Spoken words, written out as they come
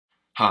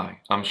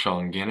Hi, I'm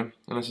Sean Gannon,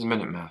 and this is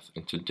Minute Math,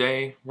 and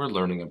today we're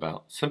learning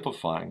about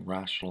simplifying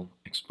rational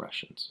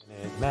expressions.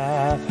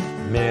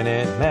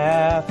 Minute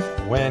Math,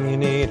 when you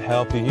need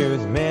help you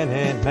use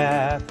Minute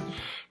Math.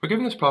 We're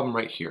given this problem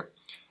right here,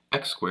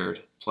 x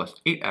squared plus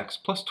 8x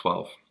plus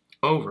 12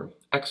 over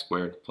x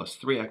squared plus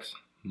 3x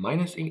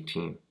minus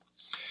 18,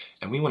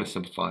 and we want to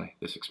simplify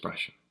this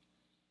expression.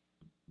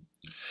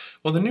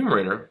 Well, the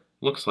numerator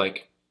looks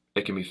like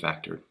it can be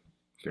factored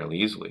fairly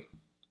easily.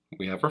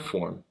 We have our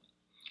form.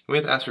 We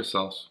have to ask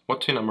ourselves,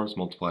 what two numbers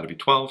multiply to be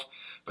 12,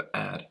 but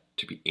add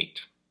to be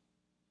 8?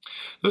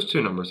 Those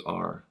two numbers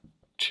are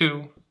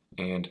 2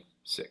 and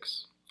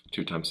 6.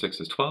 2 times 6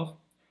 is 12.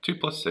 2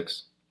 plus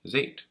 6 is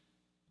 8.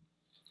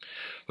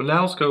 But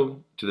now let's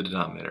go to the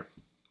denominator.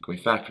 Can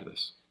we factor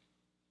this?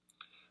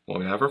 Well,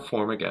 we have our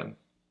form again.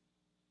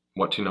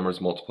 What two numbers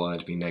multiply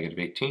to be negative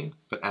 18,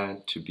 but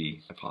add to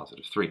be a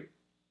positive 3?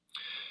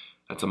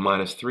 That's a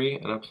minus 3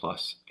 and a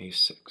plus a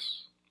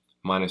 6.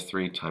 Minus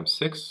 3 times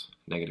 6,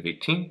 negative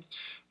 18.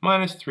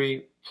 Minus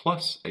 3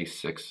 plus a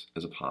 6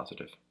 is a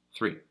positive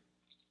 3.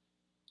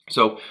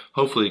 So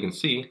hopefully you can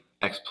see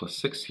x plus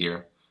 6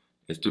 here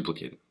is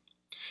duplicated,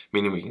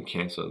 meaning we can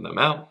cancel them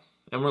out,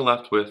 and we're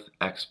left with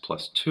x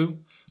plus 2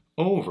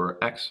 over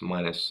x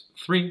minus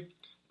 3,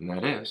 and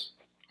that is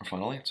our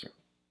final answer.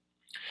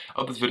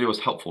 I hope this video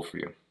was helpful for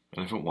you,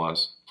 and if it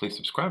was, please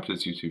subscribe to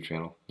this YouTube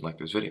channel and like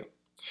this video.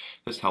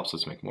 This helps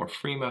us make more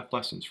free math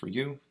lessons for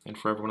you and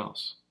for everyone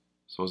else.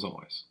 So as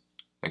always,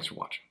 thanks for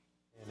watching.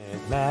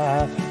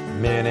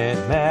 Minute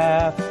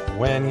Math,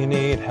 when you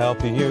need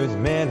help you use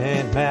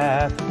Minute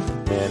Math.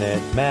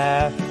 Minute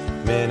Math,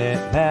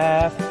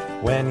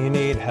 when you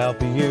need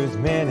help you use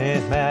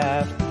Minute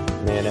Math.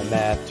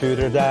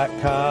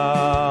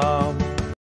 MinuteMathTutor.com